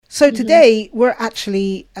So today we're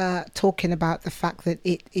actually talking about the fact that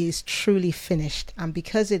it is truly finished. And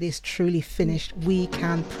because it is truly finished, we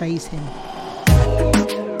can praise him.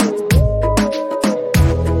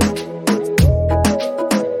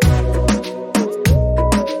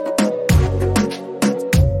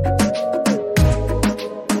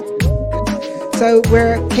 So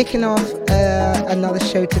we're kicking off another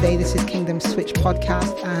show today. This is Kingdom Switch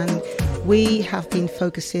Podcast, and we have been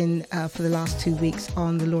focusing for the last 2 weeks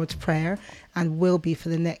on the Lord's Prayer, and will be for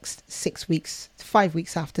the next 6 weeks, 5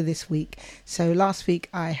 weeks after this week. So last week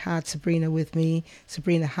I had Sabrina with me,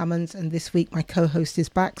 Sabrina Hammonds, and this week my co-host is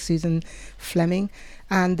back, Susan Fleming.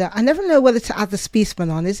 And I never know whether to add the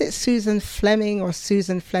Spiesman on. Is it Susan Fleming or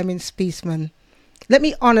Susan Fleming Spiesman? Let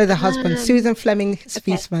me honour the husband, Susan Fleming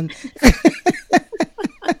Spiesman. Okay.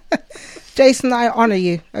 Jason, I honour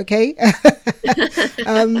you, okay?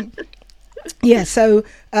 So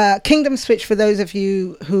Kingdom Switch, for those of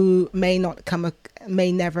you who may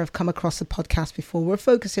never have come across the podcast before, we're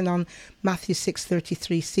focusing on Matthew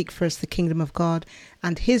 6:33, seek first the kingdom of God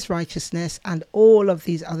and his righteousness, and all of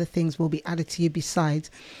these other things will be added to you besides.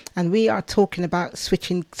 And we are talking about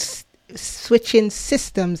switching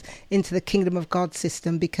systems into the kingdom of God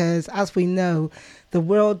system, because as we know, the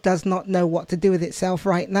world does not know what to do with itself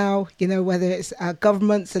right now, whether it's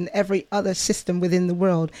governments and every other system within the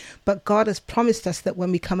world. But God has promised us that when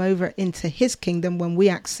we come over into his kingdom, when we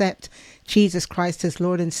accept Jesus Christ as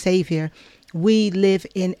Lord and Savior, we live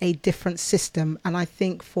in a different system. And I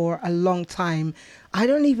think for a long time, I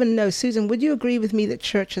don't even know, Susan, would you agree with me that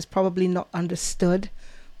church has probably not understood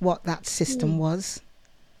what that system was?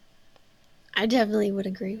 I definitely would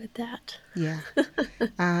agree with that. Yeah.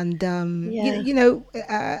 And,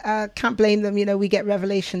 can't blame them. We get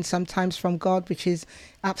revelation sometimes from God, which is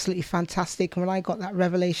absolutely fantastic. And when I got that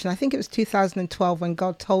revelation, I think it was 2012, when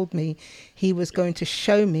God told me he was going to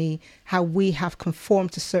show me how we have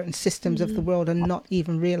conformed to certain systems of the world and not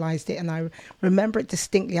even realized it. And I remember it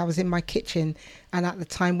distinctly. I was in my kitchen, and at the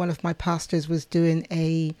time, one of my pastors was doing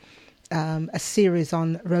a series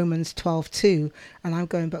on Romans 12:2, and I'm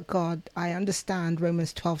going, but God, I understand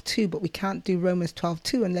Romans 12:2, but we can't do Romans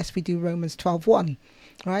 12:2 unless we do Romans 12:1,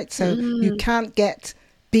 right? So you can't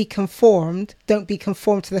be conformed. Don't be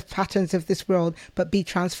conformed to the patterns of this world, but be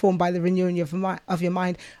transformed by the renewing of your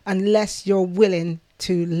mind, unless you're willing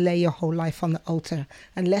to lay your whole life on the altar,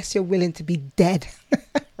 unless you're willing to be dead,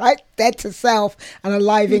 right? Dead to self and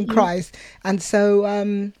alive in Christ. And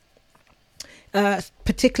so,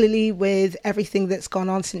 particularly with everything that's gone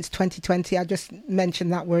on since 2020. I just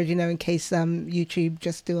mentioned that word, in case YouTube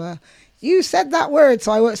just you said that word,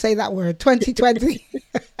 so I won't say that word, 2020.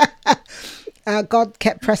 God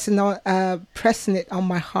kept pressing it on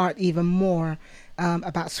my heart even more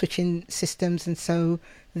about switching systems. And so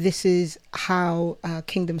this is how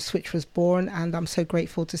Kingdom Switch was born, and I'm so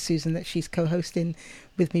grateful to Susan that she's co-hosting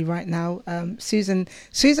with me right now. Susan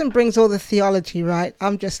brings all the theology, right?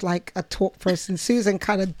 I'm just like a talk person. Susan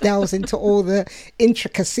kind of delves into all the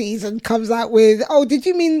intricacies and comes out with, "Oh, did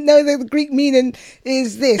you the Greek meaning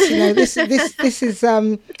is this?"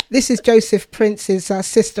 This is Joseph Prince's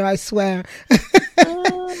sister, I swear.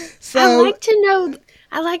 So I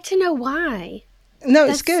like to know why. No,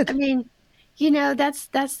 it's good. I mean,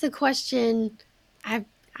 that's the question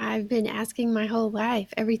I've been asking my whole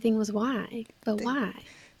life. Everything was why, but why?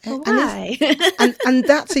 But why? And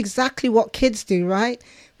that's exactly what kids do, right?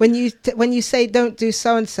 When you say don't do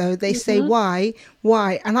so and so, they say why,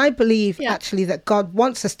 and I believe actually that God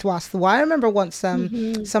wants us to ask the why. I remember once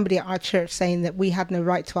somebody at our church saying that we had no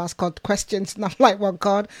right to ask God questions, and I'm like, well,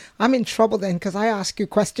 God, I'm in trouble then, because I ask you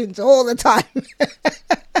questions all the time.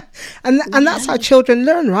 And that's how children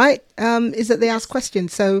learn, right? Is that they ask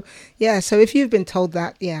questions. So so if you've been told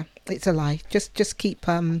that, it's a lie. Just keep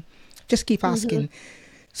asking.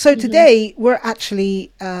 So today we're actually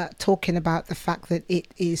talking about the fact that it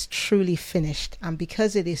is truly finished, and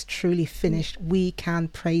because it is truly finished, we can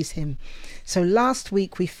praise him. So last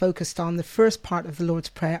week we focused on the first part of the Lord's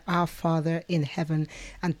Prayer, Our Father in Heaven,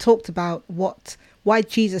 and talked about why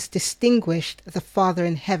Jesus distinguished the Father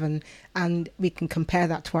in heaven, and we can compare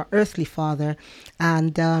that to our earthly Father.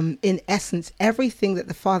 And in essence, everything that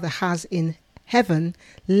the Father has in heaven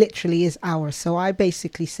literally is ours. So I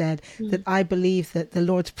basically said that I believe that the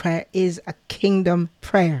Lord's Prayer is a kingdom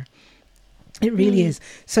prayer. It really is.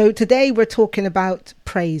 So today we're talking about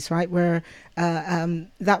praise, right? Where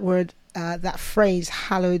that phrase,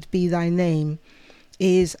 hallowed be thy name,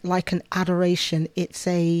 is like an adoration. It's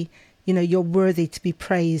you're worthy to be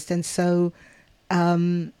praised. And so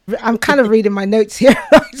I'm kind of reading my notes here,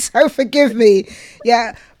 so forgive me.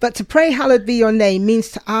 Yeah, but to pray hallowed be your name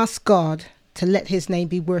means to ask God to let his name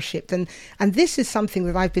be worshipped. And this is something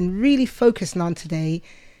that I've been really focusing on today,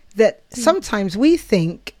 that sometimes we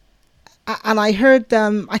think, and I heard,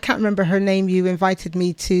 I can't remember her name, you invited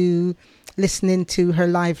me to listen into her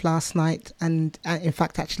live last night. And in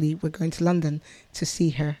fact, actually, we're going to London to see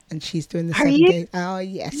her, and she's doing the 7 days. Oh,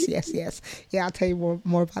 yes. Yeah, I'll tell you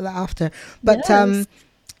more about that after. But yes.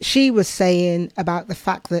 She was saying about the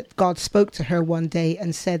fact that God spoke to her one day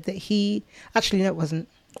and said that actually, no, it wasn't.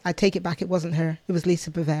 I take it back. It wasn't her. It was Lisa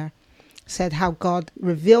Bevere. Said how God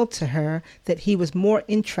revealed to her that he was more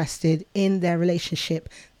interested in their relationship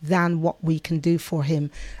than what we can do for him.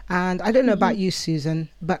 And I don't know about you, Susan,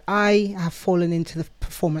 but I have fallen into the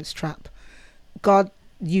performance trap. God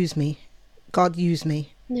used me.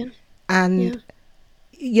 Yeah. And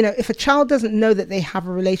you know, if a child doesn't know that they have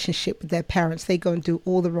a relationship with their parents, they go and do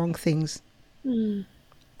all the wrong things.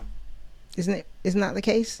 Isn't that the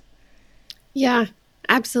case? Yeah,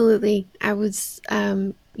 absolutely. I was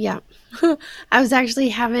I was actually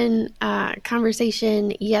having a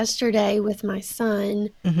conversation yesterday with my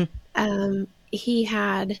son. He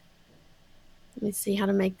had, let me see how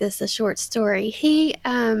to make this a short story. He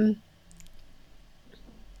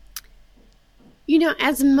you know,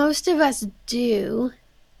 as most of us do,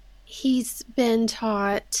 he's been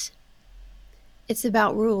taught it's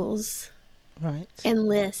about rules, right, and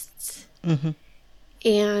lists.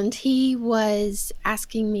 And he was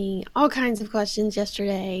asking me all kinds of questions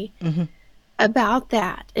yesterday about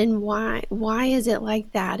that, and why is it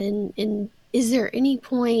like that, and is there any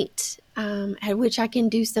point at which I can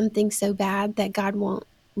do something so bad that God won't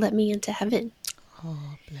let me into heaven?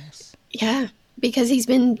 Oh, bless. Yeah, because he's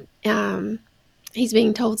being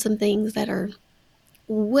told some things that are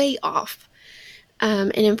way off,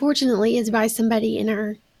 and unfortunately it's by somebody in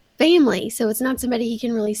our family, so it's not somebody he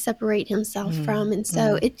can really separate himself from. And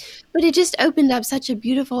so it just opened up such a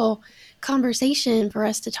beautiful conversation for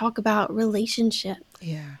us to talk about relationship.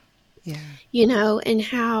 You know, and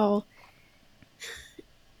how,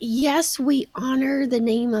 yes, we honor the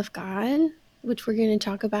name of God, which we're going to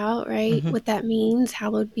talk about, right? What that means,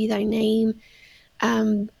 hallowed be thy name.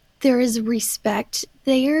 There is respect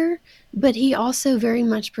there, but he also very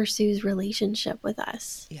much pursues relationship with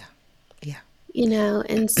us. You know,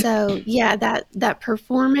 and so, that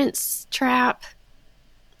performance trap,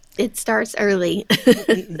 it starts early.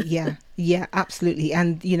 Yeah, absolutely.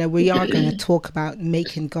 And, you know, we are going to talk about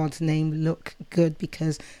making God's name look good,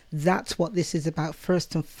 because that's what this is about.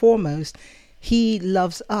 First and foremost, he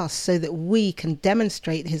loves us so that we can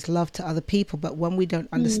demonstrate his love to other people. But when we don't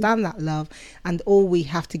understand that love, and all we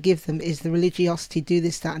have to give them is the religiosity, do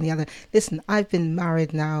this, that, and the other. Listen, I've been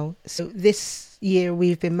married now. So this year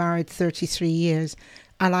we've been married 33 years.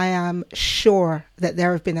 And I am sure that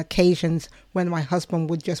there have been occasions when my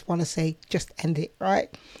husband would just want to say, just end it,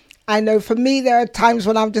 right? I know for me, there are times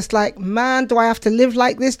when I'm just like, man, do I have to live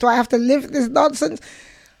like this? Do I have to live this nonsense?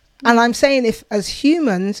 And I'm saying, if as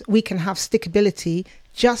humans we can have stickability,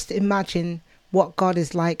 just imagine what God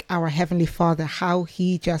is like, our Heavenly Father, how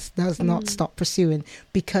he just does not stop pursuing,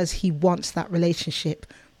 because he wants that relationship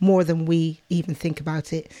more than we even think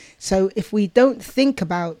about it. So if we don't think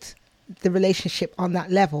about the relationship on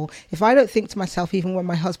that level, if I don't think to myself, even when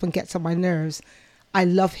my husband gets on my nerves, I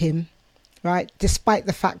love him, right? Despite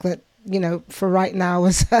the fact that, you know, for right now,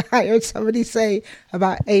 as I heard somebody say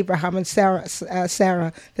about Abraham and Sarah,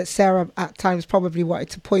 that Sarah at times probably wanted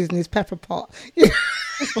to poison his pepper pot.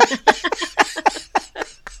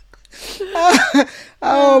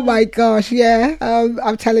 Oh my gosh, yeah.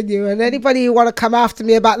 I'm telling you, and anybody who want to come after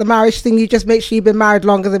me about the marriage thing, you just make sure you've been married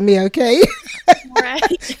longer than me, okay?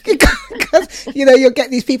 Right. Because, you know, you'll get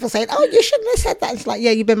these people saying, oh, you shouldn't have said that. It's like, yeah,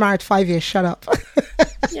 you've been married 5 years, shut up.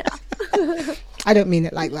 Yeah. I don't mean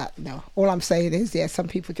it like that, no. All I'm saying is, some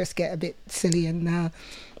people just get a bit silly. And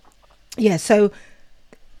so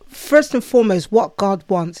first and foremost, what God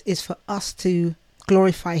wants is for us to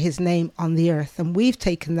glorify his name on the earth. And we've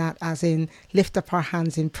taken that as in lift up our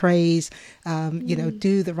hands in praise, you know,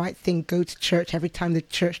 do the right thing, go to church every time the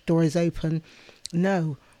church door is open.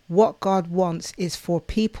 No, what God wants is for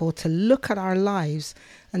people to look at our lives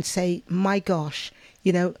and say, my gosh,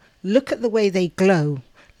 you know, look at the way they glow.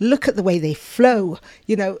 Look at the way they flow,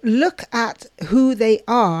 you know, look at who they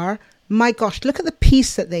are. My gosh, look at the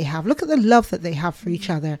peace that they have. Look at the love that they have for each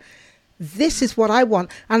other. This is what I want.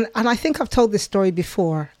 And I think I've told this story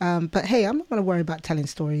before, but hey, I'm not going to worry about telling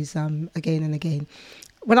stories again and again.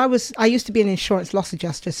 When I used to be an insurance loss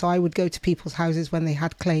adjuster, so I would go to people's houses when they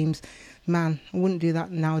had claims. Man, I wouldn't do that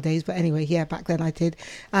nowadays. But anyway, back then I did.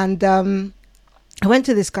 And I went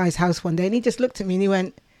to this guy's house one day and he just looked at me and he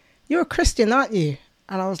went, "You're a Christian, aren't you?"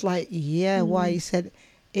 And I was like, yeah, why? He said,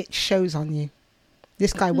 it shows on you.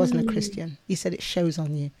 This guy wasn't a Christian. He said it shows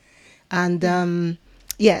on you. And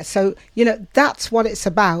yeah, so, you know, that's what it's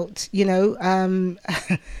about, you know. I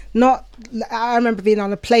remember being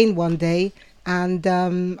on a plane one day, and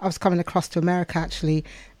I was coming across to America, actually,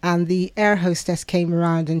 and the air hostess came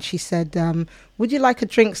around and she said, would you like a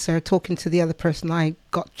drink, sir? Talking to the other person I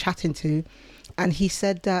got chatting to. And he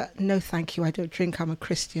said, no, thank you. I don't drink. I'm a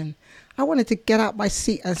Christian. I wanted to get out my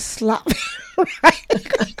seat and slap him.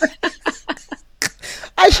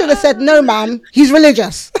 I should have said, no, ma'am, he's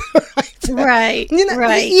religious. Right. You know,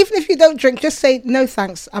 right. Even if you don't drink, just say, no,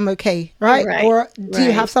 thanks, I'm okay. Right. Or do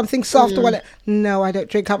you have something soft or whatever? No, I don't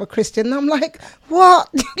drink. I'm a Christian. And I'm like,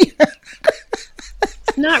 what?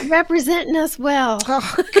 Not representing us well.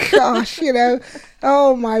 Oh, gosh, you know.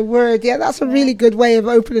 Oh, my word. Yeah, that's a really good way of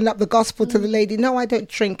opening up the gospel to the lady. No, I don't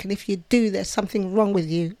drink. And if you do, there's something wrong with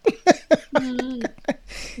you.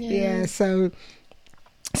 Yeah. So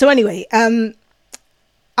anyway,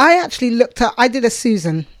 I actually looked up, I did a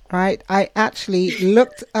Susan, right? I actually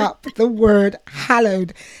looked up the word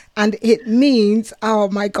hallowed, and it means, oh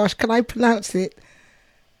my gosh, can I pronounce it?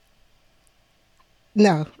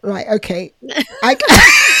 No, right, okay. I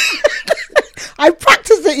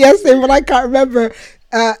practiced it yesterday, but I can't remember.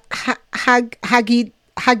 Hagiadzo,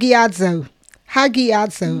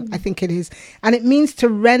 I think it is. And it means to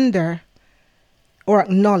render or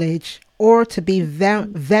acknowledge, or to be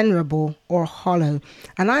venerable or hollow.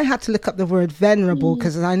 And I had to look up the word venerable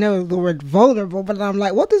because I know the word vulnerable, but I'm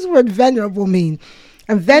like, what does the word venerable mean?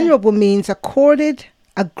 And venerable means accorded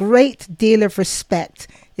a great deal of respect,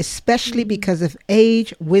 especially because of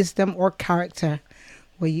age, wisdom, or character.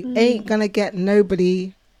 Well, you ain't going to get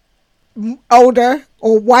nobody older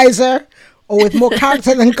or wiser or with more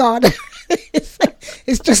character than God.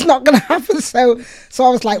 It's just not going to happen. So I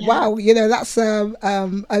was like, wow, you know, that's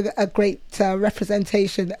a great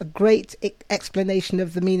representation, a great explanation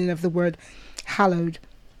of the meaning of the word hallowed.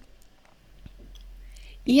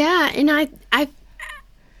 Yeah, and I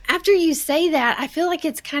after you say that, I feel like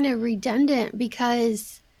it's kind of redundant,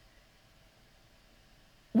 because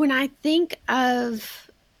when I think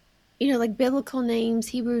of, you know, like biblical names,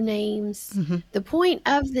 Hebrew names, the point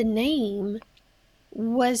of the name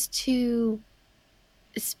was to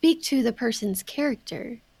speak to the person's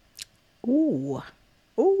character. Ooh.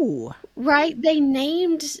 Right? They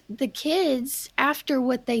named the kids after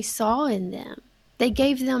what they saw in them. They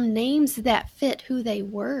gave them names that fit who they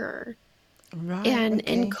were. Right.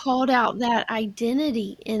 And called out that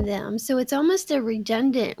identity in them. So it's almost a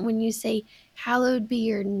redundant when you say, hallowed be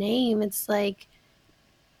your name. It's like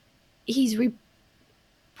he's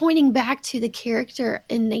pointing back to the character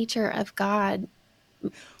and nature of God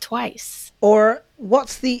twice. Or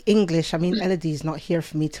what's the English? I mean, Elodie's not here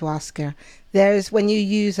for me to ask her. There's when you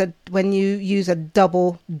use a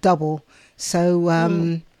double.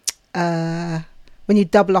 So when you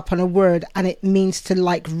double up on a word and it means to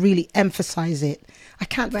like really emphasize it. I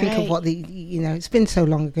can't think of what it's been so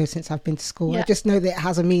long ago since I've been to school. I just know that it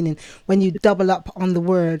has a meaning. When you double up on the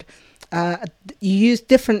word, you use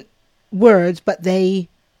different words, but they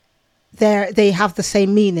have the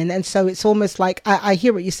same meaning. And so it's almost like, I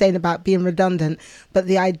hear what you're saying about being redundant, but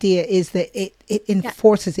the idea is that it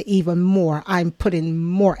enforces it even more. I'm putting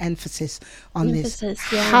more emphasis on this.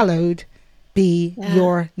 Hallowed be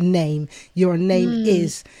your name. Your name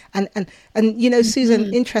is. And you know,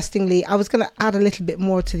 Susan, interestingly, I was going to add a little bit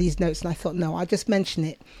more to these notes, and I thought, no, I'll just mention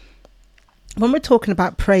it. When we're talking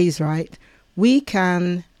about praise, right, we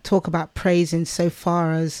can talk about praise in so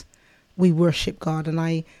far as we worship God. And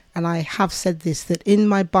I have said this, that in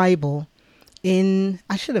my Bible,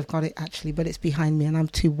 I should have got it actually, but it's behind me and I'm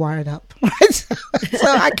too wired up. so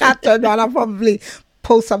I can't turn on. I'll probably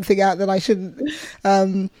pull something out that I shouldn't.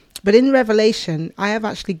 But in Revelation, I have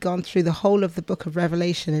actually gone through the whole of the book of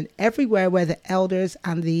Revelation, and everywhere where the elders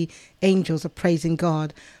and the angels are praising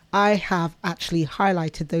God, I have actually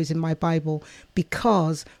highlighted those in my Bible,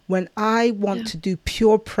 because when I want to do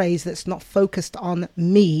pure praise that's not focused on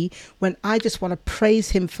me, when I just want to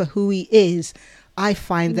praise him for who he is, I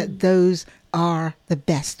find that those are the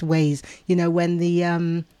best ways. You know, when the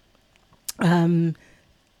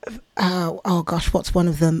oh gosh, what's one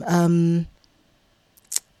of them?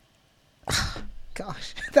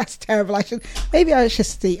 Gosh, that's terrible. I should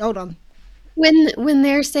see. Hold on. When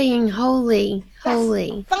they're saying holy,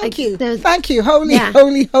 thank you,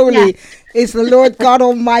 holy, holy is the Lord God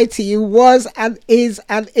Almighty, who was and is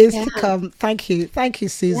to come. Thank you,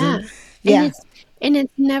 Susan. And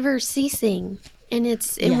it's never ceasing, and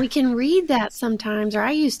we can read that sometimes, or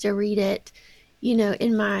I used to read it, you know,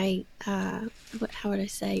 in my how would I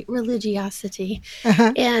say, religiosity,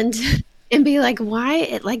 and and be like,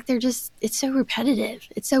 why? It's so repetitive.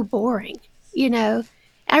 It's so boring.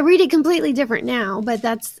 I read it completely different now, but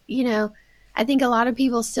that's, I think a lot of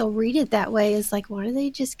people still read it that way. It's like, why do they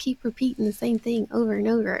just keep repeating the same thing over and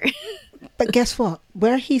over? But guess what?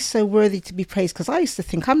 Where he's so worthy to be praised, because I used to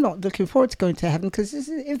think I'm not looking forward to going to heaven because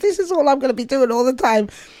if this is all I'm going to be doing all the time.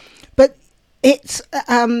 But it's,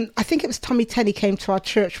 I think it was Tommy Tenney came to our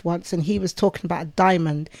church once and he was talking about a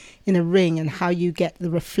diamond in a ring and how you get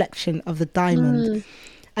the reflection of the diamond.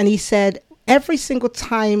 And he said, every single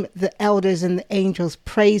time the elders and the angels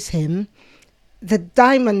praise him, the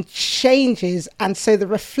diamond changes, and so the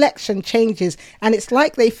reflection changes, and it's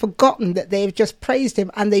like they've forgotten that they've just praised him,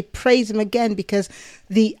 and they praise him again because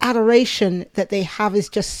the adoration that they have is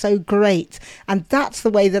just so great. And that's the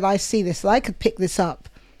way that I see this. So I could pick this up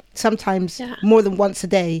sometimes more than once a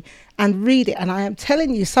day and read it, and I am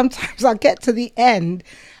telling you, sometimes I'll get to the end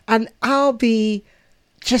and I'll be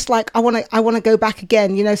just like, I want to go back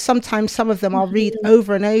again. Sometimes some of them I'll read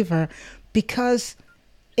over and over because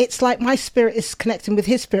it's like my spirit is connecting with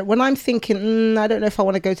his spirit. When I'm thinking, I don't know if I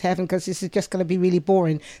want to go to heaven because this is just going to be really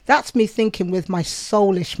boring. That's me thinking with my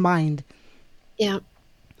soulish mind. Yeah.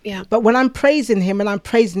 Yeah. But when I'm praising him and I'm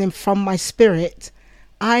praising him from my spirit,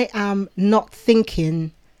 I am not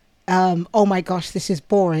thinking, oh my gosh, this is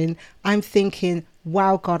boring. I'm thinking,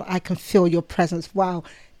 wow, God, I can feel your presence. Wow.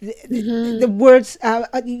 The words,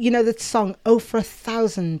 the song, oh, for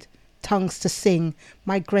 1,000 tongues to sing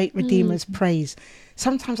my great Redeemer's praise.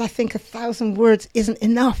 Sometimes I think 1,000 words isn't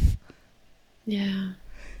enough. Yeah.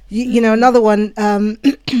 Another one,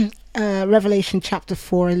 Revelation chapter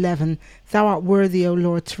 4:11. Thou art worthy, O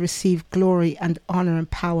Lord, to receive glory and honor and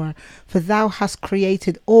power, for thou hast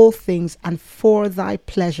created all things, and for thy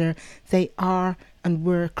pleasure they are and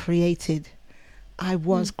were created. I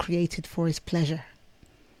was created for his pleasure.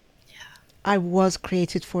 I was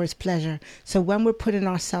created for his pleasure. So when we're putting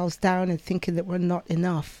ourselves down and thinking that we're not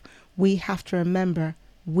enough, we have to remember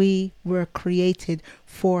we were created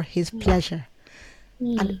for his pleasure.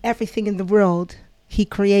 And everything in the world he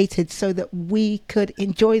created so that we could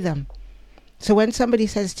enjoy them. So when somebody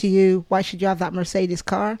says to you, why should you have that Mercedes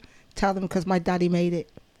car? Tell them, because my daddy made it.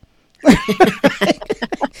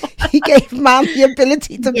 He gave man the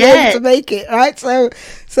ability to be able to make it, right? So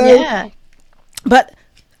but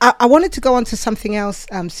I wanted to go on to something else,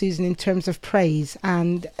 Susan, in terms of praise.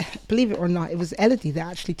 And believe it or not, it was Elodie that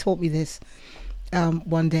actually taught me this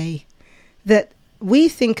one day, that we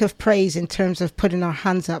think of praise in terms of putting our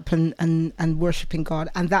hands up and worshiping God.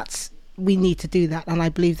 And we need to do that. And I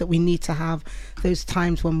believe that we need to have those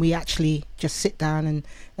times when we actually just sit down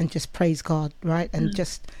and just praise God, right? And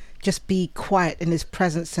just be quiet in his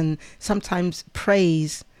presence. And sometimes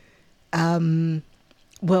praise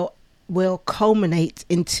will culminate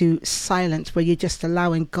into silence where you're just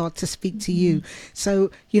allowing God to speak to you.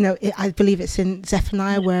 So, I believe it's in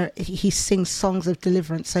Zephaniah where he sings songs of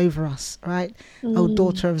deliverance over us, right? Oh,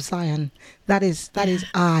 daughter of Zion. That is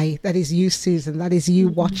you, Susan. That is you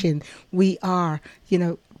watching. We are,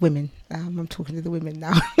 women. I'm talking to the women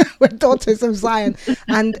now. We're daughters of Zion.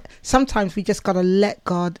 And sometimes we just got to let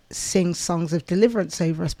God sing songs of deliverance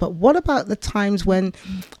over us. But what about the times when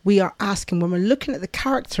we are asking, when we're looking at the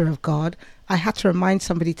character of God? I had to remind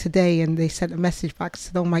somebody today, and they sent a message back and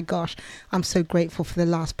said, oh my gosh, I'm so grateful for the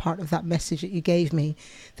last part of that message that you gave me,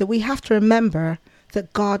 that we have to remember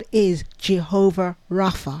that God is Jehovah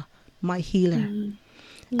Rapha, my healer.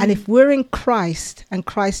 And if we're in Christ and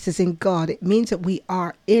Christ is in God, it means that we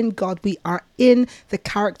are in God. We are in the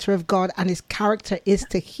character of God, and his character is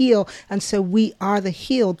to heal. And so we are the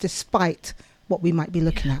healed despite what we might be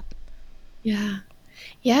looking at. Yeah.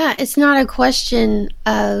 Yeah. It's not a question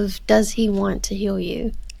of, does he want to heal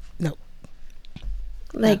you? No.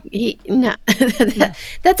 That's a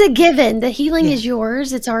given. The healing is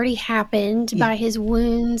yours. It's already happened by his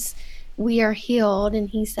wounds. We are healed, and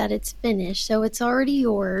he said it's finished. So it's already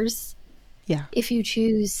yours. Yeah. If you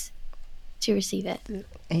choose to receive it.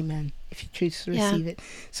 Amen. If you choose to receive it.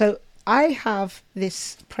 So I have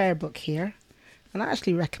this prayer book here, and I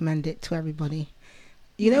actually recommend it to everybody.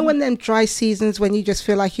 When them dry seasons when you just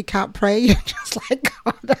feel like you can't pray, you're just like,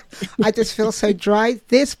 God, I just feel so dry.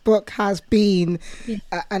 This book has been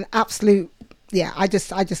an absolute I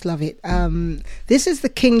just love it. This is the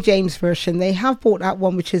King James version. They have brought out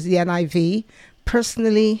one which is the NIV.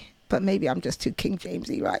 Personally, but maybe I'm just too King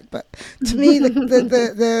Jamesy, right? But to me,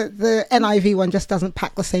 the NIV one just doesn't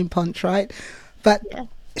pack the same punch, right? But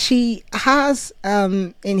she has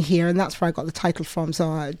in here, and that's where I got the title from. So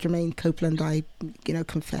Jermaine Copeland, I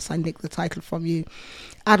confess I nicked the title from you.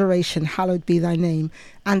 Adoration, hallowed be thy name.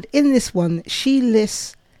 And in this one, she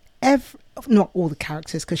lists not all the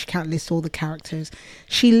characters, because she can't list all the characters.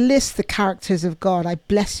 She lists the characters of God. I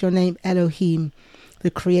bless your name, Elohim,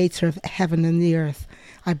 the creator of heaven and the earth.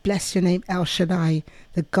 I bless your name, El Shaddai,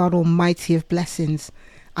 the God Almighty of blessings.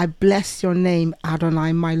 I bless your name,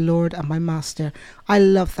 Adonai, my Lord and my Master. I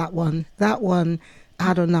love that one. That one,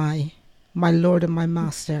 Adonai, my Lord and my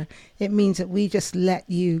Master. It means that we just let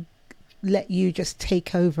you just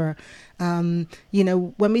take over. When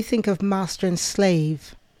we think of master and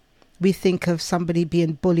slave, we think of somebody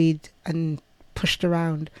being bullied and pushed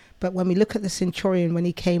around. But when we look at the centurion, when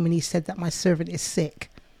he came and he said that my servant is sick,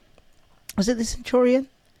 was it the centurion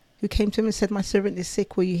who came to him and said, my servant is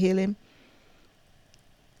sick, will you heal him?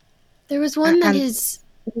 There was one that his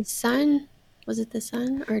son, was it the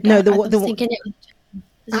son? Or no, the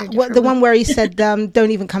one where he said, don't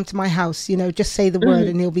even come to my house, just say the word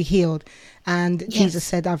and he'll be healed. And Jesus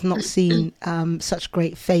said, I've not seen such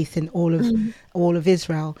great faith in all of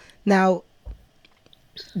Israel. Now,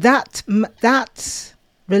 that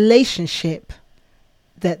relationship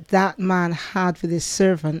that man had with his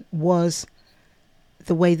servant was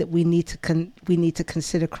the way that we need to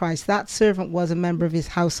consider Christ. That servant was a member of his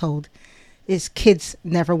household. His kids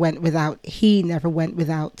never went without. He never went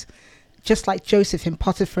without. Just like Joseph in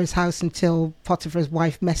Potiphar's house until Potiphar's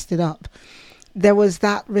wife messed it up. There was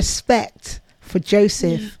that respect for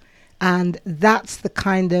Joseph, and that's the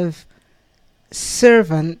kind of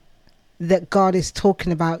servant that God is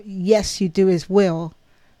talking about. Yes, you do his will,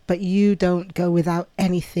 but you don't go without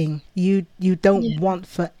anything. You don't want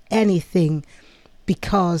for anything,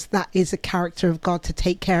 because that is a character of God to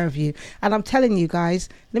take care of you. And I'm telling you guys,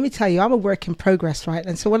 let me tell you, I'm a work in progress, right?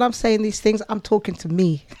 And so when I'm saying these things, I'm talking to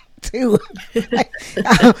me too.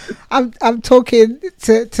 I'm talking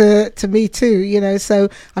to me too, so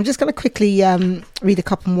I'm just going to quickly read a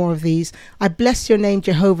couple more of these. I bless your name,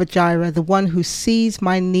 Jehovah Jireh, the one who sees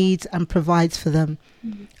my needs and provides for them.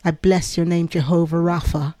 I bless your name, Jehovah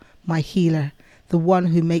Rapha, my healer, the one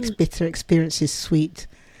who makes bitter experiences sweet.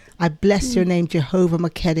 I bless your name, Jehovah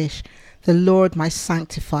Makedesh, the Lord my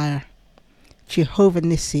sanctifier. Jehovah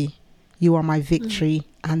Nissi, you are my victory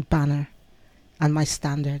and banner and my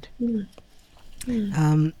standard.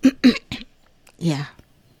 Yeah.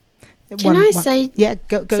 Can I say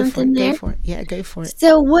go for it. There? Go for it. Yeah, go for it.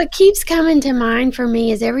 So what keeps coming to mind for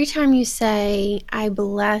me is every time you say, I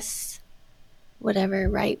bless whatever,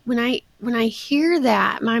 right? When I hear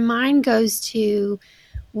that, my mind goes to,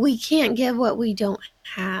 we can't give what we don't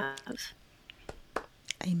have.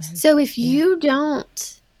 Amen. So if you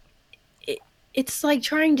don't, it's like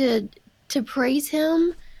trying to praise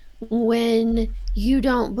him when you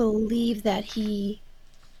don't believe that he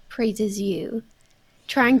praises you.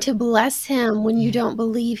 Trying to bless him when you don't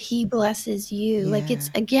believe he blesses you. Like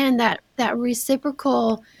it's, again, that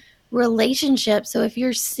reciprocal relationship. So if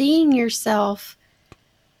you're seeing yourself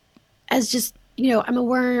as just, I'm a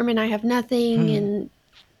worm and I have nothing and,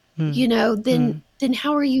 then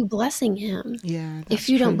how are you blessing him? Yeah. If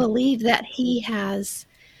you don't believe that he has,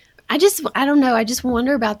 I don't know. I just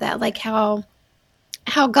wonder about that. Like how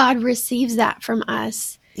God receives that from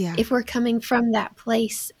us. Yeah. If we're coming from that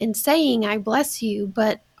place and saying, I bless you,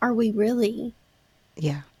 but are we really?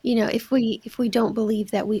 Yeah. If we don't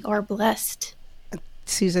believe that we are blessed.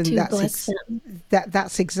 Susan,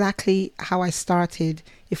 that's exactly how I started.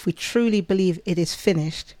 If we truly believe it is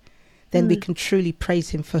finished, then we can truly praise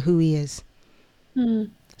him for who he is.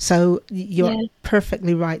 So you're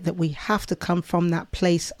perfectly right that we have to come from that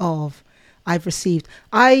place of, I've received.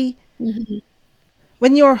 When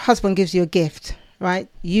your husband gives you a gift, right,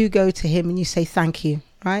 you go to him and you say thank you,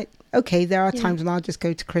 right? Okay, there are times when I'll just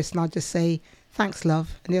go to Chris and I'll just say, thanks,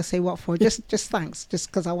 love. And he'll say, what for? Just thanks, just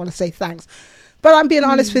because I want to say thanks. But I'm being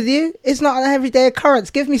honest with you, it's not an everyday occurrence.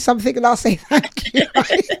 Give me something and I'll say thank you,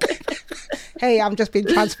 right? Hey, I'm just being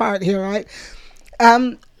transparent here, right?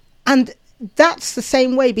 And that's the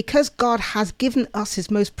same way, because God has given us his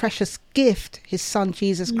most precious gift, his son,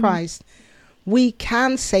 Jesus Christ. We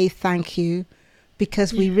can say thank you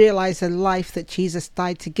because we realize the life that Jesus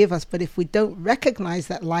died to give us. But if we don't recognize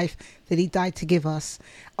that life that he died to give us,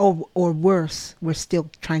 or worse, we're still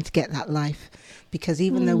trying to get that life. Because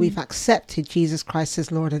even though we've accepted Jesus Christ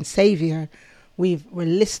as Lord and Savior, we're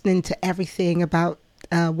listening to everything about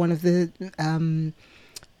one of the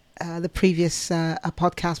previous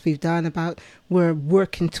podcasts we've done about we're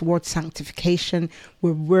working towards sanctification,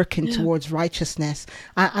 we're working towards righteousness.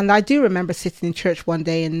 And I do remember sitting in church one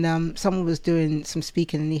day and someone was doing some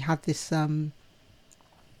speaking and he had this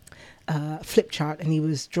flip chart and he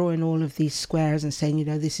was drawing all of these squares and saying,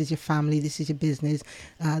 this is your family, this is your business,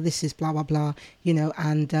 this is blah, blah, blah,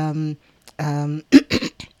 and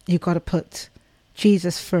you've got to put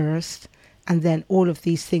Jesus first, and then all of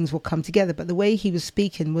these things will come together. But the way he was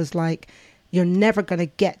speaking was like, you're never going to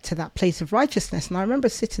get to that place of righteousness. And I remember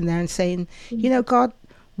sitting there and saying, you know, God,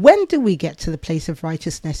 when do we get to the place of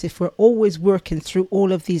righteousness if we're always working through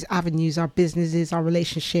all of these avenues, our businesses, our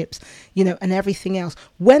relationships, you know, and everything else?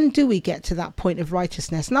 When do we get to that point of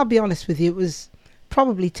righteousness? And I'll be honest with you, it was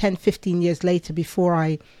probably 10, 15 years later before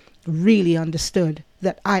I really understood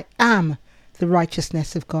that I am the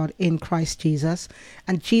righteousness of God in Christ Jesus.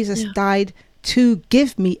 And Jesus died to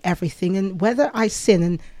give me everything. And whether I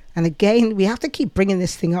sin, and again, we have to keep bringing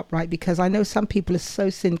this thing up, right? Because I know some people are so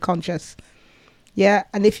sin conscious. Yeah.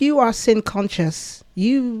 And if you are sin conscious,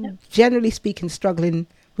 you generally speaking struggling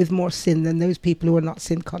with more sin than those people who are not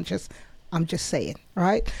sin conscious. I'm just saying,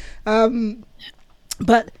 right?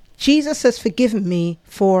 But Jesus has forgiven me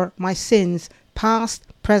for my sins, past,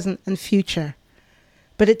 present, and future.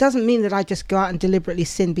 But it doesn't mean that I just go out and deliberately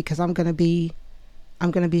sin because I'm going to be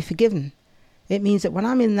forgiven. It means that when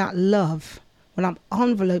I'm in that love, when I'm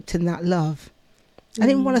enveloped in that love, I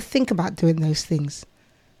didn't want to think about doing those things.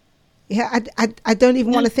 Yeah, I don't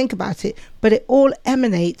even want to think about it. But it all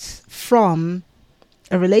emanates from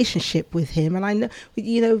a relationship with him. And I know,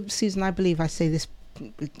 you know, Susan, I believe I say this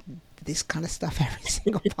kind of stuff every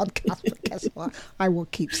single podcast, but guess what? I will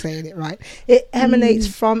keep saying it, right? It emanates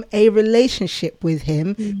from a relationship with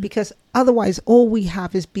him, because otherwise all we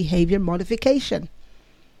have is behavior modification.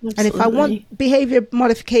 Absolutely. And if I want behavior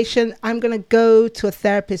modification, I'm going to go to a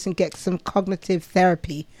therapist and get some cognitive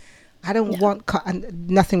therapy. I don't want, and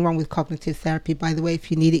nothing wrong with cognitive therapy, by the way. If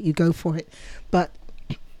you need it, you go for it. But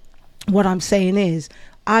what I'm saying is,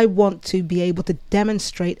 I want to be able to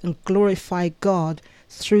demonstrate and glorify God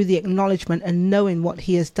through the acknowledgement and knowing what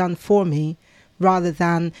he has done for me, rather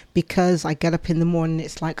than because I get up in the morning,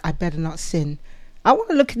 it's like, I better not sin. I want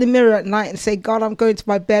to look in the mirror at night and say, God, I'm going to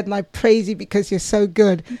my bed and I praise you because you're so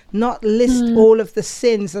good. Not list all of the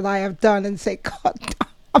sins that I have done and say, God,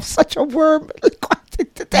 I'm such a worm. Look what I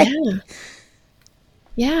did today.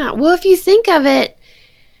 Yeah. Well, if you think of it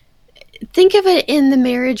in the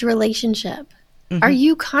marriage relationship. Are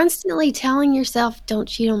you constantly telling yourself, don't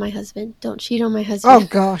cheat on my husband? Don't cheat on my husband? Oh,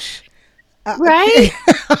 gosh. Right?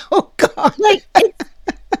 Oh, God. Like,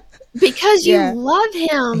 because you love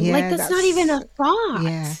him. Like, that's not even a thought.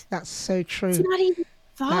 Yeah, that's so true. It's not even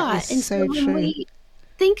a thought. That is so when true. we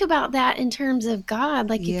think about that in terms of God,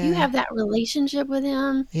 like, if you have that relationship with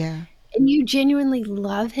him and you genuinely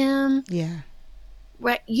love him,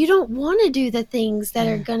 right, you don't want to do the things that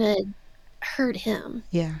are going to hurt him.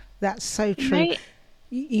 Yeah, that's so true. Right?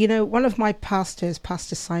 You know, one of my pastors,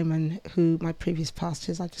 Pastor Simon, who my previous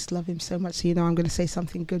pastors, I just love him so much. So, you know, I'm going to say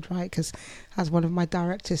something good, right? Because as one of my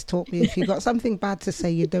directors taught me, if you got something bad to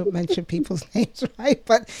say, you don't mention people's names, right?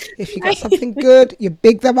 But if you got something good, you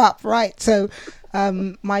big them up, right? So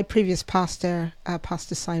my previous pastor,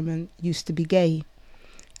 Pastor Simon, used to be gay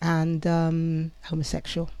and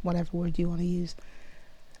homosexual, whatever word you want to use.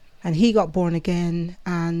 And he got born again,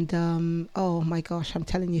 and oh my gosh, I'm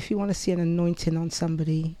telling you, if you want to see an anointing on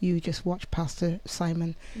somebody, you just watch Pastor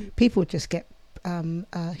Simon. People just get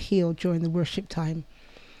healed during the worship time.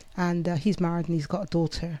 And he's married and he's got a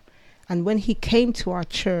daughter. And when he came to our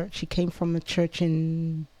church, he came from a church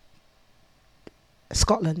in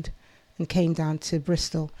Scotland and came down to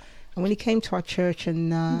Bristol. And when he came to our church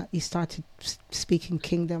and he started speaking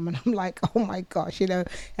kingdom, and I'm like, oh my gosh, you know,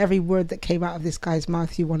 every word that came out of this guy's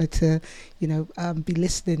mouth, you wanted to, you know, be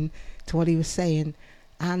listening to what he was saying.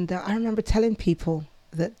 And I remember telling people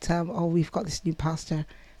that, oh, we've got this new pastor.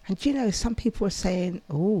 And, you know, some people were saying,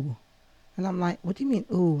 oh, and I'm like, what do you mean,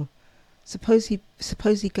 oh? Suppose he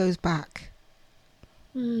goes back.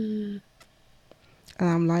 And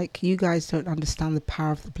I'm like, you guys don't understand the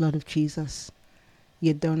power of the blood of Jesus.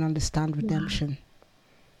 You don't understand redemption.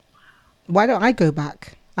 Why don't I go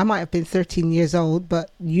back? I might have been 13 years old, but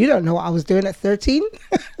you don't know what I was doing at 13.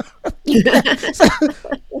 So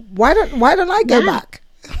why don't I go back?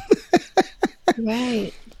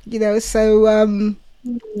 Right. You know, so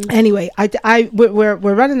anyway, we're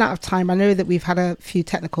running out of time. I know that we've had a few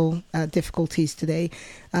technical difficulties today,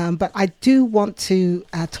 but I do want to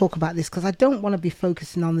talk about this because I don't want to be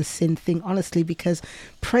focusing on the sin thing, honestly, because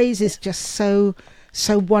praise is just so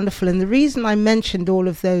wonderful. And the reason I mentioned all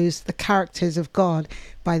of those, the characters of God,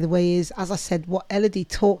 by the way, is, as I said, what Elodie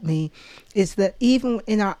taught me is that even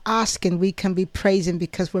in our asking, we can be praising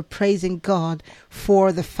because we're praising God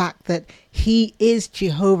for the fact that he is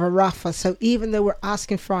Jehovah Rapha. So even though we're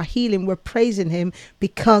asking for our healing, we're praising him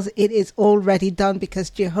because it is already done, because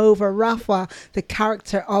Jehovah Rapha, the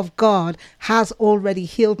character of God, has already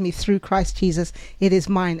healed me through Christ Jesus. It is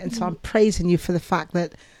mine. And so I'm praising you for the fact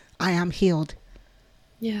that I am healed.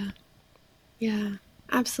 Yeah. Yeah,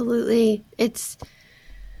 absolutely.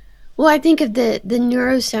 Well, I think of the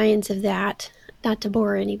neuroscience of that, not to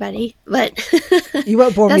bore anybody, but You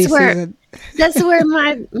won't bore me, Susan. That's where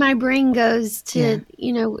my brain goes to,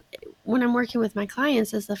 when I'm working with my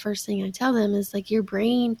clients, that's the first thing I tell them is like, your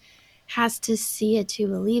brain has to see it to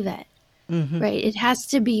believe it, right? It has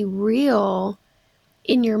to be real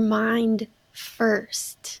in your mind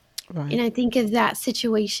first. Right. And I think of that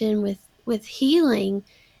situation with healing.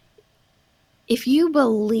 If you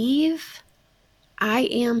believe I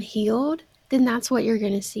am healed, then that's what you're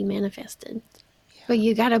going to see manifested. Yeah. But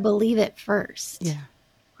you got to believe it first. Yeah.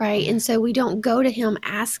 Right. Yeah. And so we don't go to him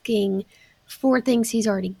asking for things he's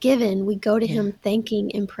already given. We go to him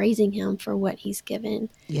thanking and praising him for what he's given.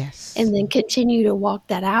 Yes. And then continue to walk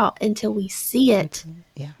that out until we see it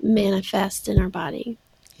manifest in our body.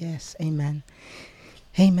 Yes. Amen.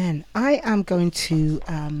 Amen. I am going to...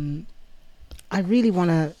 I really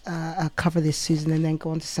want to cover this, Susan, and then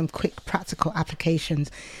go on to some quick practical applications.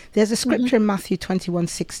 There's a scripture in Matthew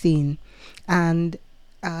 21:16, and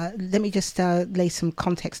let me just lay some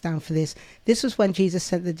context down for this. This was when Jesus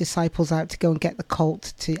sent the disciples out to go and get the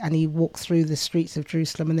colt, and he walked through the streets of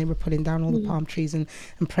Jerusalem, and they were putting down all the palm trees and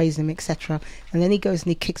praising him, etc. And then he goes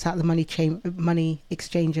and he kicks out the money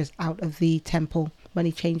exchangers out of the temple.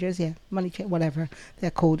 Money changers, whatever they're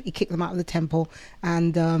called. He kicked them out of the temple,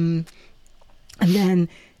 and then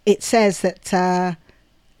it says that,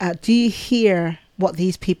 do you hear what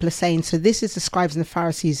these people are saying? So this is the scribes and the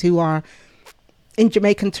Pharisees who are, in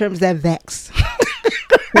Jamaican terms, they're vexed.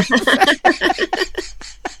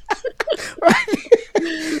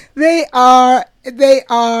 They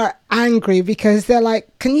are angry because they're like,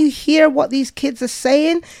 can you hear what these kids are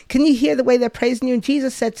saying? Can you hear the way they're praising you? And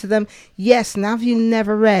Jesus said to them, yes, now have you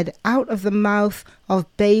never read, out of the mouth of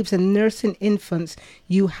babes and nursing infants,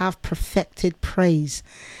 you have perfected praise.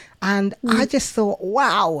 And I just thought,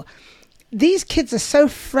 wow, these kids are so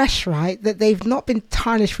fresh, right? That they've not been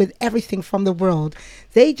tarnished with everything from the world.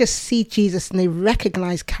 They just see Jesus and they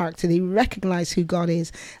recognize character. They recognize who God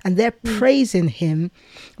is, and they're praising him,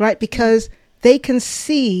 right? Because they can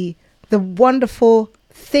see the wonderful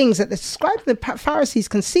things that the scribes and the Pharisees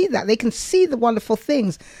can see that. They can see the wonderful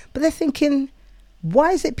things, but they're thinking,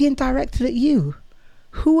 why is it being directed at you?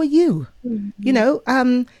 Who are you?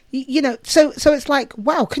 So it's like,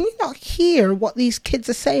 wow, can you not hear what these kids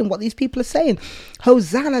are saying, what these people are saying?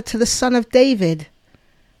 Hosanna to the Son of David.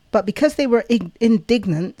 But because they were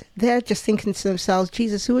indignant, they're just thinking to themselves,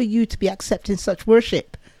 Jesus, who are you to be accepting such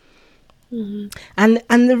worship? And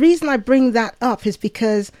the reason I bring that up is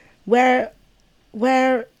because where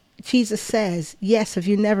Jesus says, yes, have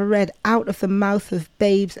you never read, out of the mouth of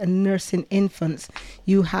babes and nursing infants,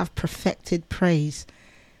 you have perfected praise.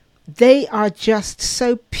 They are just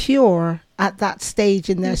so pure at that stage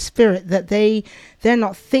in their spirit that they're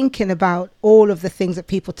not thinking about all of the things that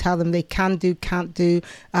people tell them they can do, can't do.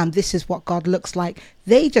 This is what God looks like.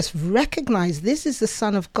 They just recognize this is the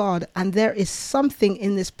Son of God, and there is something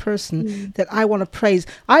in this person that I want to praise.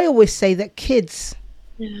 I always say that kids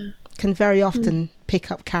can very often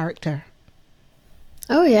pick up character.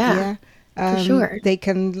 Oh, yeah. For sure. They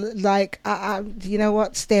can you know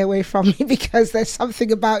what, stay away from me because there's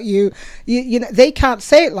something about you. You know, they can't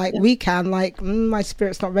say it like we can, like my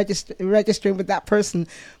spirit's not registering with that person.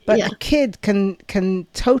 But a kid can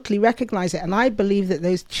totally recognize it. And I believe that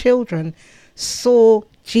those children saw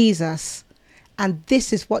Jesus, and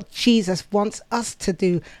this is what Jesus wants us to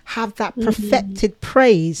do. Have that perfected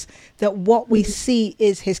praise, that what we see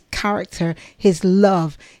is his character, his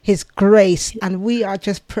love, his grace. And we are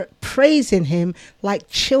just praising him like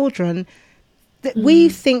children. That we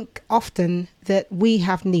think often that we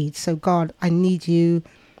have needs. So God, I need you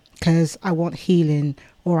because I want healing,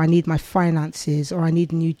 or I need my finances, or I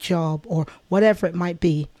need a new job, or whatever it might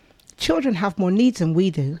be. Children have more needs than we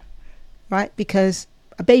do, right? Because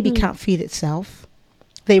a baby can't feed itself.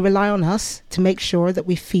 They rely on us to make sure that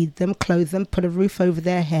we feed them, clothe them, put a roof over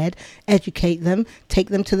their head, educate them, take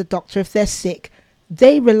them to the doctor if they're sick.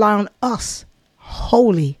 They rely on us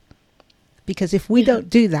wholly. Because if we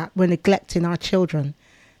don't do that, we're neglecting our children.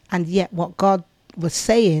 And yet what God was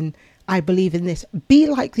saying, I believe in this. Be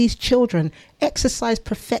like these children. Exercise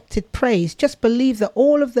perfected praise. Just believe that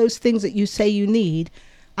all of those things that you say you need,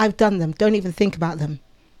 I've done them. Don't even think about them.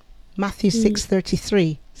 Matthew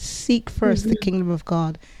 6:33, seek first the kingdom of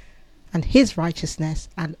God and his righteousness,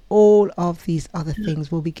 and all of these other things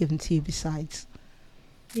will be given to you besides.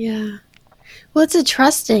 Yeah. Well, it's a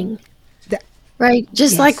trusting, right?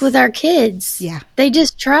 Just like with our kids. Yeah. They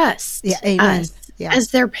just trust us. Yeah.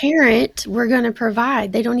 As their parent, we're going to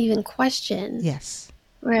provide. They don't even question. Yes.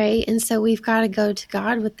 Right. And so we've got to go to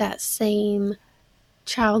God with that same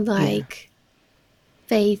childlike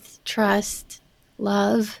faith, trust,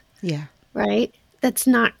 love. Yeah. Right. That's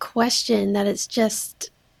not question, that it's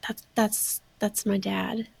just, that's my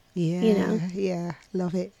dad. Yeah. Yeah.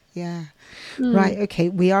 Love it. Yeah. Mm. Right. Okay.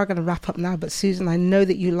 We are going to wrap up now, but Susan, I know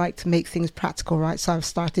that you like to make things practical, right? So I've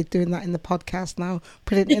started doing that in the podcast now,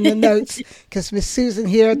 put it in the notes, because Miss Susan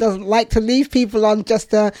here doesn't like to leave people on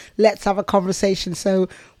just a let's have a conversation. So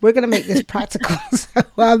we're going to make this practical.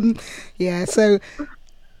 So,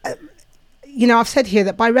 I've said here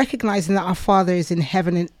that by recognizing that our Father is in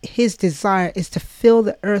heaven and his desire is to fill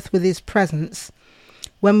the earth with his presence,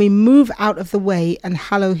 when we move out of the way and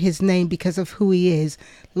hallow his name because of who he is,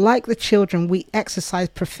 like the children, we exercise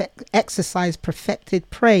perfected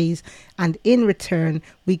praise, and in return,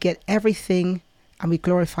 we get everything and we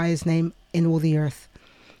glorify his name in all the earth.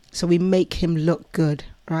 So we make him look good,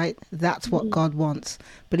 right? That's what God wants.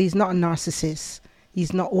 But he's not a narcissist.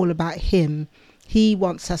 He's not all about him. He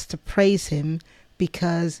wants us to praise him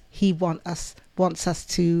because he wants us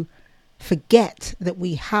to forget that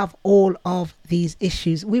we have all of these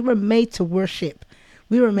issues. We were made to worship.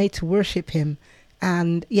 We were made to worship him.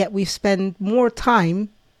 And yet we spend more time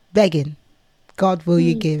begging. God, will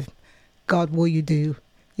you give? God, will you do?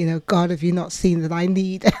 God, have you not seen that I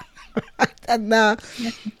need?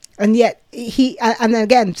 And yet and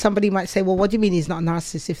again, somebody might say, well, what do you mean he's not a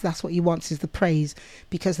narcissist if that's what he wants is the praise?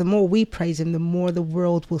 Because the more we praise him, the more the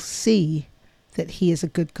world will see that he is a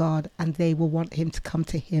good God, and they will want him to come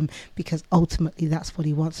to him, because ultimately that's what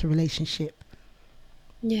he wants, a relationship.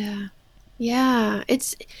 Yeah.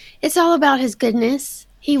 It's all about his goodness.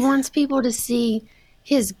 He wants people to see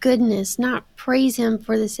his goodness, not praise him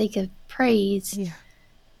for the sake of praise,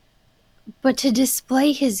 but to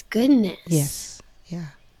display his goodness. Yes. Yeah.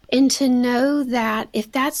 And to know that if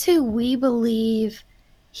that's who we believe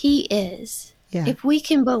he is, if we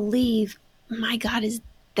can believe my God is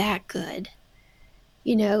that good,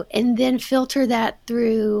 and then filter that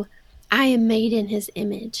through, I am made in his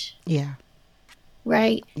image. Yeah.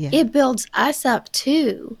 Right? Yeah. It builds us up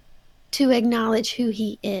too, to acknowledge who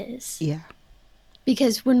he is. Yeah.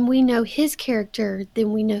 Because when we know his character,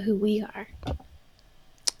 then we know who we are.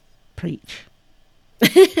 Preach.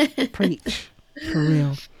 Preach. For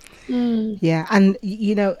real. Yeah. And,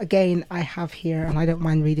 again, I have here, and I don't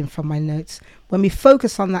mind reading from my notes, when we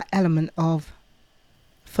focus on that element of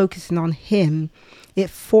focusing on him, it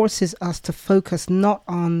forces us to focus not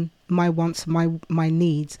on my wants, my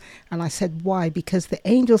needs. And I said, why? Because the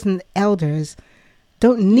angels and the elders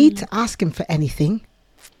don't need to ask him for anything.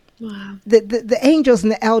 Wow. The angels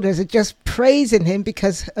and the elders are just praising him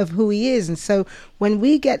because of who he is. And so when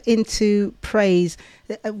we get into praise,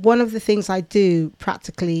 one of the things I do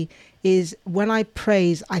practically is when I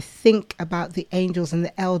praise, I think about the angels and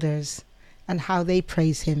the elders and how they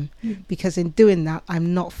praise him, because in doing that,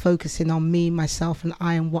 I'm not focusing on me, myself, and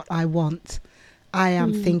I and what I want. I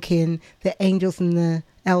am thinking the angels and the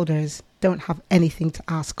elders don't have anything to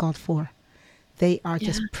ask God for. They are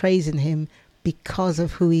just praising him because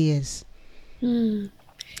of who he is. And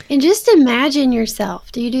just imagine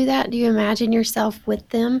yourself. Do you do that? Do you imagine yourself with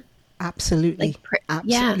them? Absolutely.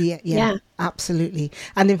 Absolutely. Yeah. Absolutely.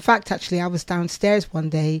 And in fact, actually, I was downstairs one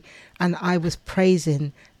day and I was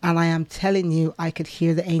praising, and I am telling you, I could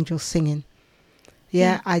hear the angels singing.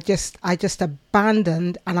 I just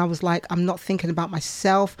abandoned, and I was like, I'm not thinking about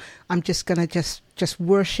myself. I'm just going to just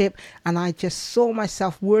worship. And I just saw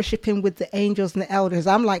myself worshiping with the angels and the elders.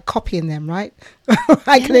 I'm like copying them, right?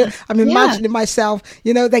 I'm imagining myself,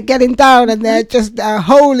 they're getting down and they're just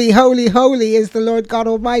holy, holy, holy is the Lord God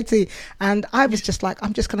Almighty. And I was just like,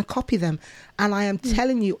 I'm just going to copy them. And I am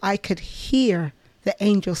telling you, I could hear the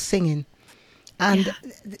angels singing. And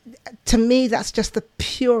to me, that's just the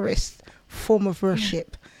purest form of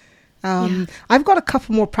worship. I've got a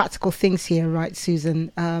couple more practical things here, right,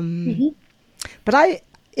 Susan? But I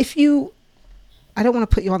don't want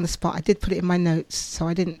to put you on the spot. I did put it in my notes, so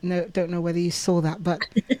I don't know whether you saw that. But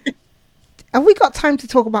have we got time to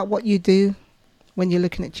talk about what you do when you're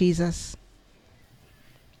looking at Jesus?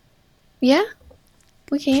 Yeah,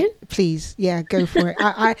 we can. Please, go for it.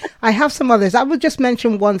 I have some others. I would just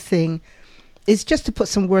mention one thing. Is just to put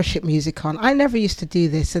some worship music on. I never used to do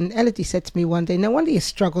this, and Elodie said to me one day, no wonder you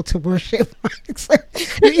struggle to worship.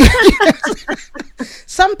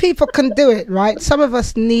 Some people can do it, right? Some of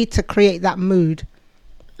us need to create that mood.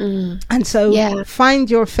 And so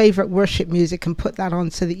find your favorite worship music and put that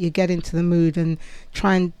on so that you get into the mood, and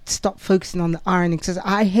try and stop focusing on the ironing, because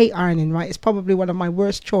I hate ironing, right? It's probably one of my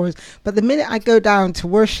worst chores. But the minute I go down to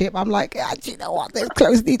worship, I'm like, do you know what? Those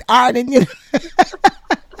clothes need ironing,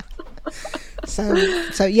 So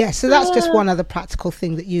that's just one other practical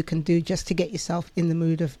thing that you can do just to get yourself in the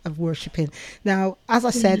mood of worshiping. Now, as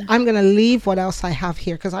I said, I'm going to leave what else I have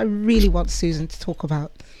here because I really want Susan to talk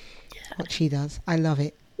about what she does. I love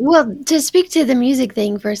it. Well, to speak to the music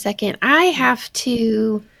thing for a second, I have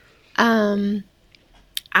to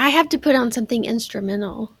put on something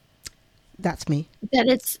instrumental. That's me. That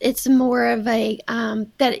it's more of a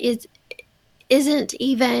isn't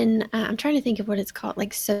even I'm trying to think of what it's called,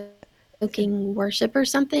 like soaking worship or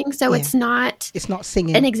something. So it's not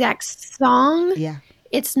singing an exact song. Yeah.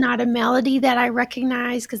 It's not a melody that I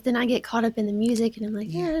recognize, because then I get caught up in the music and I'm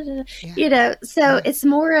like, you know. So it's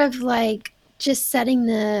more of like just shifting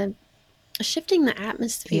the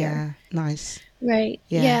atmosphere. Yeah, nice. Right.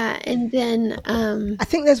 Yeah. And then I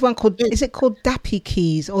think there's one called, is it called Dappy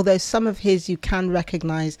Keys? Although some of his you can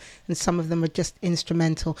recognize and some of them are just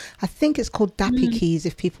instrumental. I think it's called Dappy Keys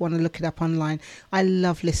if people want to look it up online. I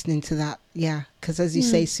love listening to that. Yeah. Because as you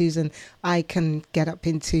say, Susan, I can get up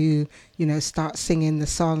into, start singing the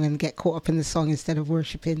song and get caught up in the song instead of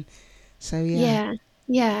worshiping. So, yeah.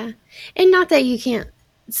 Yeah. And not that you can't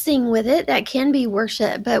sing with it. That can be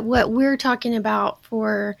worship. But what we're talking about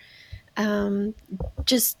for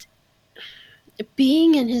just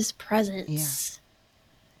being in his presence.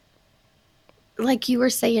 Like you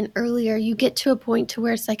were saying earlier, you get to a point to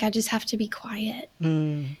where it's like, I just have to be quiet.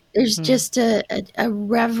 There's just a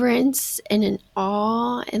reverence and an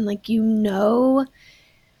awe, and like,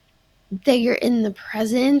 that you're in the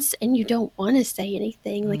presence and you don't want to say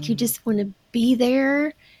anything. Like you just want to be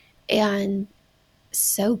there and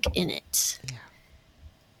soak in it.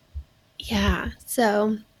 Yeah.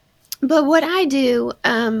 So, but what I do,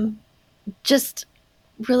 just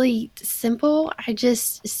really simple. I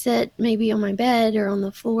just sit maybe on my bed or on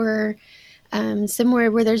the floor,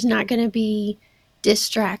 somewhere where there's not going to be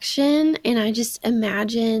distraction. And I just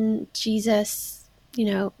imagine Jesus,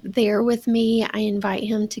 there with me. I invite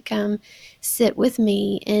him to come sit with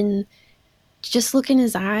me and just look in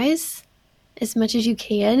his eyes as much as you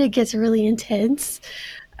can. It gets really intense.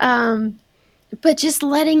 But just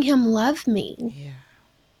letting him love me.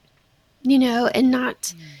 And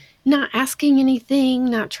not asking anything,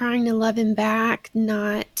 not trying to love him back,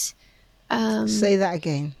 not... Say that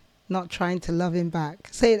again. Not trying to love him back.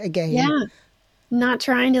 Say it again. Yeah. Not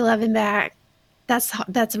trying to love him back.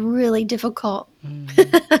 That's really difficult.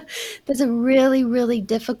 That's a really, really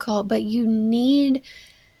difficult, but you need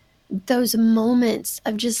those moments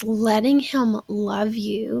of just letting him love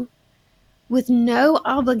you with no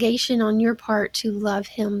obligation on your part to love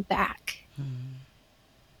him back.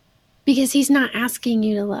 Because he's not asking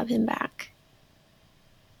you to love him back.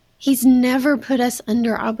 He's never put us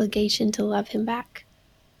under obligation to love him back.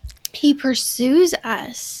 He pursues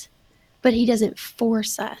us, but he doesn't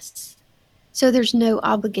force us. So there's no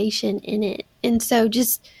obligation in it. And so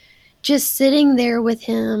just sitting there with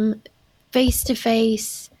him face to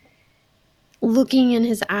face, looking in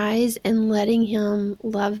his eyes and letting him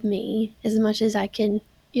love me as much as I can,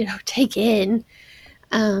 take in,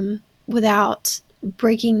 without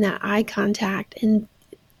breaking that eye contact, and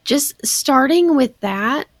just starting with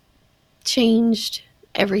that changed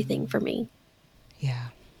everything for me. Yeah,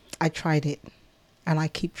 I tried it and I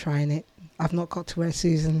keep trying it. I've not got to where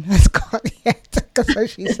Susan has got yet, because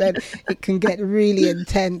as she said, it can get really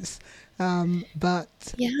intense.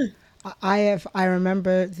 But I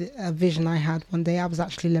remember a vision I had one day. I was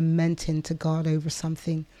actually lamenting to God over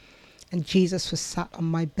something, and Jesus was sat on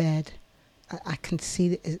my bed. I can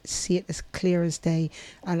see it as clear as day,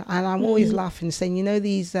 and I'm always laughing, saying,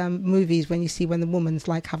 these movies when the woman's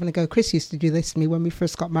like having a go. Chris used to do this to me when we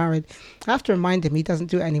first got married. I have to remind him he doesn't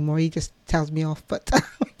do it anymore. He just tells me off. But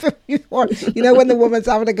before, when the woman's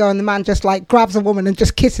having a go and the man just like grabs a woman and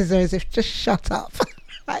just kisses her as if just shut up.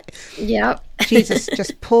 Right? Yep. Jesus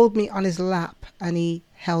just pulled me on his lap and he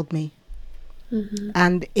held me,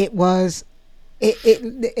 and it was.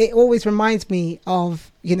 It always reminds me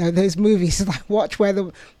of those movies I watch where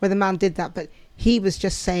the man did that, but he was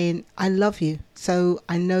just saying, I love you, so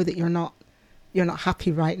I know that you're not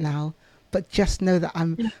happy right now, but just know that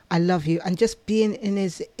I love you. And just being in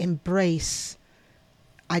his embrace,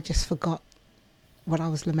 I just forgot what I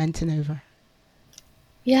was lamenting over.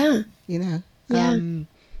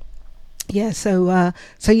 So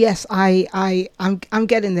yes, I'm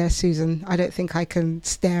getting there, Susan. I don't think I can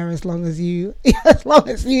stare as long as you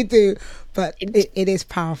do, but it is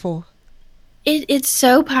powerful. It's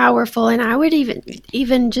so powerful, and I would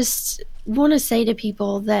even just want to say to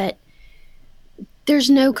people that there's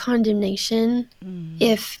no condemnation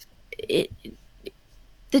if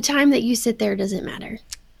the time that you sit there doesn't matter.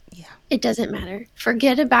 It doesn't matter.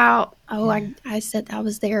 Forget about, I said I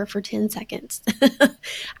was there for 10 seconds.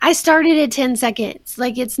 I started at 10 seconds.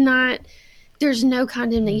 Like, it's not, there's no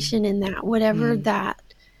condemnation in that, whatever that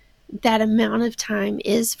amount of time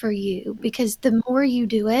is for you, because the more you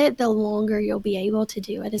do it, the longer you'll be able to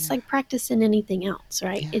do it. It's like practicing anything else,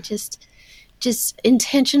 right? It just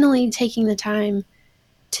intentionally taking the time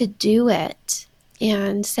to do it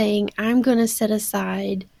and saying, I'm going to set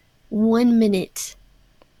aside 1 minute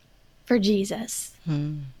for Jesus,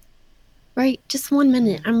 right? Just 1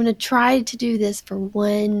 minute. I'm going to try to do this for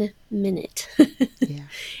 1 minute.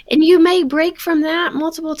 And you may break from that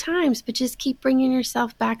multiple times, but just keep bringing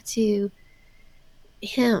yourself back to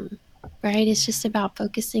him, right? It's just about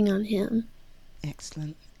focusing on him.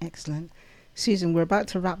 Excellent. Susan, we're about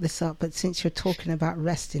to wrap this up, but since you're talking about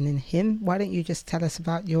resting in him, why don't you just tell us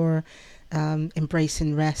about your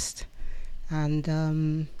embracing rest and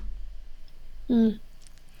the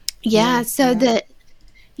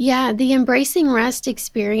Embracing Rest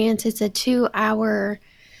experience is a 2-hour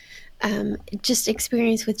just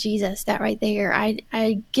experience with Jesus. That right there,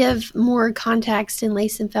 I give more context in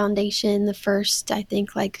Lace and Foundation. The first, I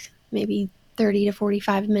think, like maybe 30 to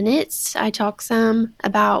 45 minutes, I talk some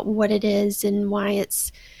about what it is and why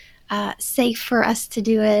it's safe for us to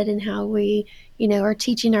do it, and how we, are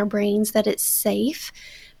teaching our brains that it's safe,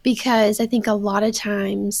 because I think a lot of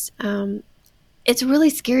times it's really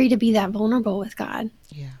scary to be that vulnerable with God.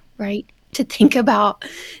 Right? To think about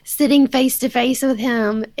sitting face to face with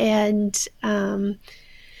him and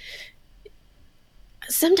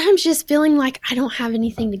sometimes just feeling like I don't have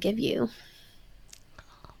anything to give you.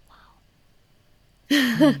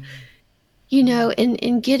 And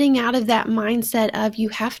getting out of that mindset of you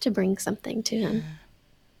have to bring something to him.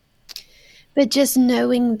 But just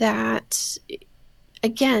knowing that,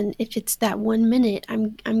 again, if it's that 1 minute,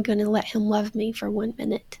 I'm going to let him love me for 1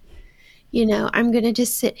 minute. I'm going to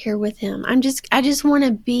just sit here with him. I just want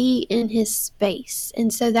to be in his space.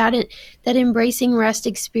 And so that Embracing Rest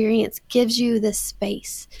experience gives you the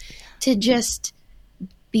space to just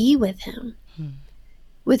be with him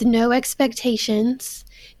with no expectations,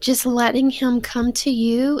 just letting him come to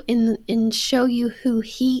you and show you who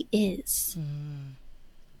he is,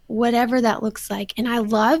 whatever that looks like. And I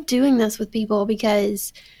love doing this with people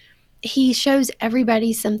because he shows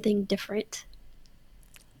everybody something different.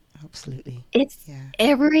 Absolutely.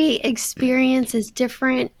 Every experience is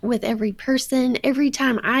different with every person. Every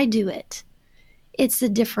time I do it, it's a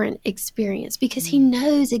different experience because he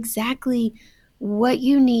knows exactly what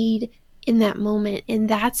you need in that moment. And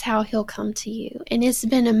that's how he'll come to you. And it's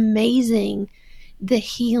been amazing, the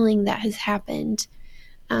healing that has happened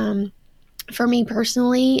for me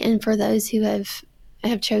personally, and for those who have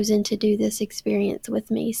chosen to do this experience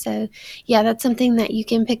with me. So that's something that you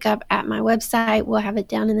can pick up at my website. We'll have it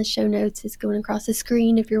down in the show notes. It's going across the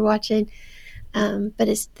screen if you're watching. But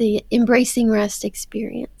it's the Embracing Rest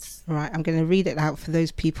experience. Right. I'm going to read it out for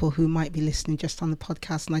those people who might be listening just on the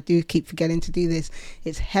podcast. And I do keep forgetting to do this.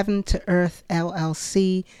 It's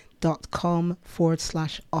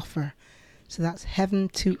heaventoearthllc.com/offer. So that's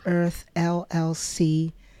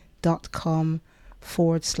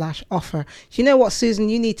heaventoearthllc.com/offer. Do you know what, Susan?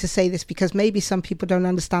 You need to say this because maybe some people don't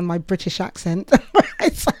understand my British accent.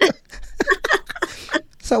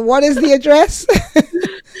 So what is the address?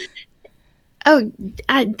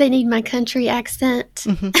 They need my country accent.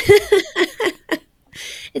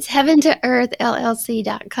 It's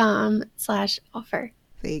heaventoearthllc.com/offer.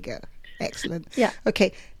 There you go. Excellent. Yeah.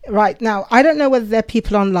 Okay. Right. Now, I don't know whether there are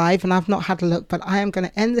people on live, and I've not had a look, but I am going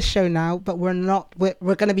to end the show now, but we're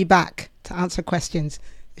going to be back to answer questions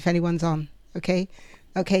if anyone's on. Okay.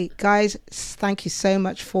 Okay, guys, thank you so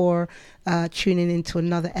much for tuning into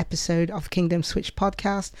another episode of Kingdom Switch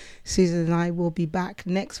podcast. Susan and I will be back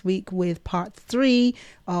next week with part 3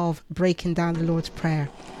 of Breaking Down the Lord's Prayer.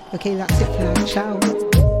 Okay, that's it for now. Ciao.